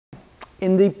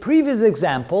In the previous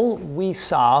example, we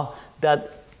saw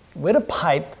that with a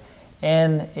pipe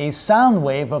and a sound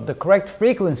wave of the correct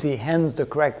frequency, hence the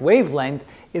correct wavelength,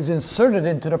 is inserted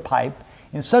into the pipe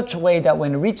in such a way that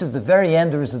when it reaches the very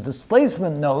end there is a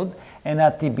displacement node, and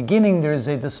at the beginning there is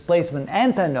a displacement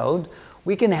antinode,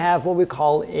 we can have what we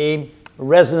call a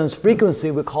resonance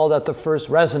frequency. We call that the first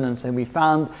resonance, and we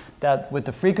found that with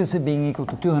the frequency being equal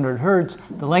to 200 hertz,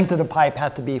 the length of the pipe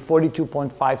had to be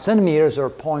 42.5 centimeters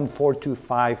or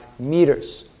 0.425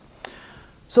 meters.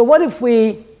 So what if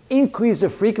we increase the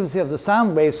frequency of the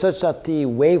sound wave such that the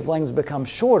wavelengths become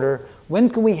shorter? When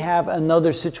can we have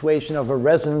another situation of a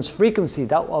resonance frequency,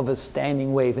 that of a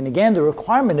standing wave? And again, the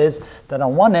requirement is that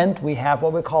on one end we have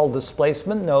what we call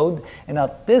displacement node, and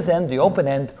at this end, the open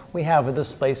end, we have a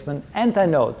displacement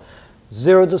antinode.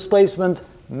 Zero displacement,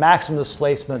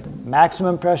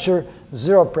 maximum pressure,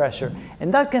 zero pressure.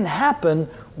 And that can happen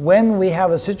when we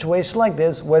have a situation like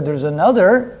this where there's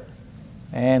another,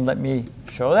 and let me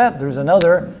show that, there's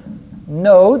another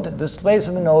node,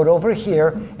 displacement node over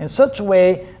here, in such a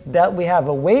way that we have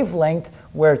a wavelength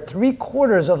where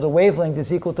 3/4 of the wavelength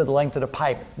is equal to the length of the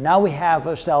pipe. Now we have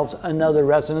ourselves another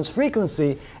resonance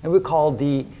frequency, and we call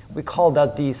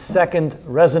that the second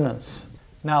resonance.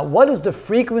 Now, what is the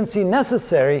frequency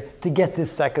necessary to get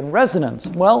this second resonance?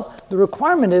 Well, the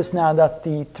requirement is now that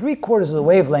the 3/4 of the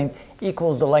wavelength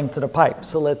equals the length of the pipe.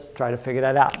 So let's try to figure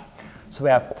that out. So we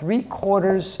have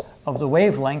 3/4 of the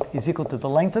wavelength is equal to the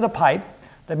length of the pipe.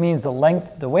 That means the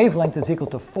wavelength is equal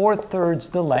to 4/3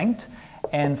 the length.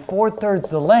 And 4/3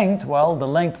 the length, well, the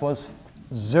length was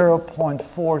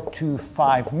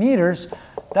 0.425 meters.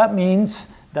 That means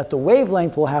that the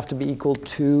wavelength will have to be equal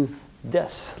to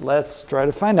this. Let's try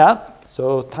to find out.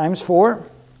 So times 4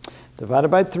 divided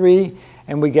by 3,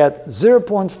 and we get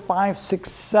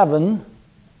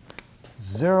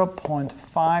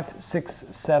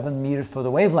 0.567 meters for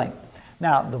the wavelength.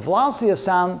 Now, the velocity of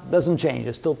sound doesn't change.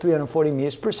 It's still 340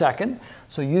 meters per second.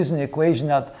 So using the equation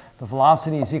that the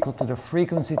velocity is equal to the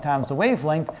frequency times the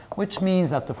wavelength, which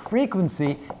means that the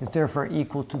frequency is therefore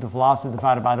equal to the velocity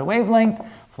divided by the wavelength.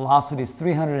 Velocity is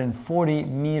 340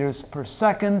 meters per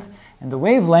second. And the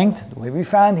wavelength, the way we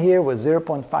found here, was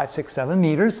 0.567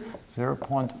 meters.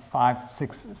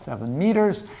 0.567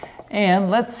 meters. And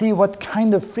let's see what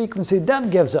kind of frequency that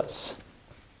gives us.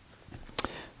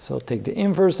 So take the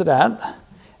inverse of that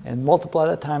and multiply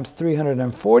that times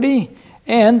 340,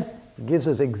 and it gives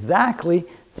us exactly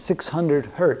 600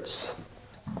 hertz.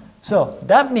 So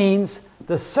that means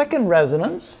the second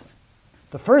resonance,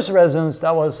 the first resonance,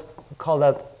 that was, we call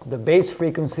that the base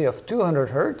frequency of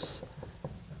 200 hertz.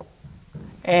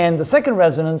 And the second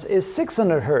resonance is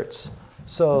 600 hertz.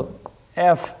 So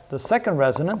F, the second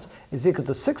resonance, is equal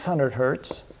to 600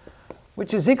 hertz,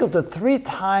 which is equal to 3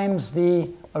 times the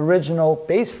original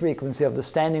base frequency of the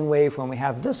standing wave when we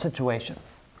have this situation.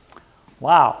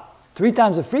 Wow, 3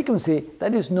 times the frequency,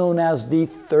 that is known as the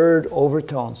third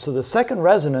overtone. So the second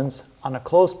resonance on a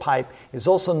closed pipe is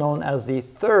also known as the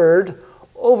third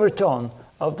overtone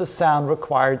of the sound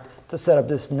required to set up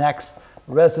this next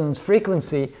resonance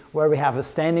frequency where we have a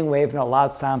standing wave and a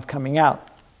loud sound coming out.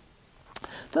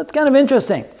 So that's kind of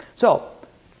interesting. So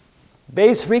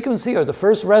base frequency, or the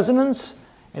first resonance,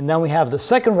 and then we have the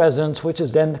second resonance, which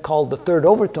is then called the third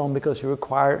overtone because you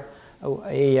require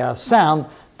a sound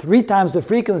 3 times the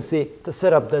frequency to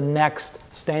set up the next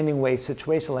standing wave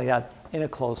situation like that in a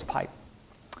closed pipe.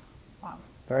 Wow,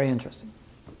 very interesting.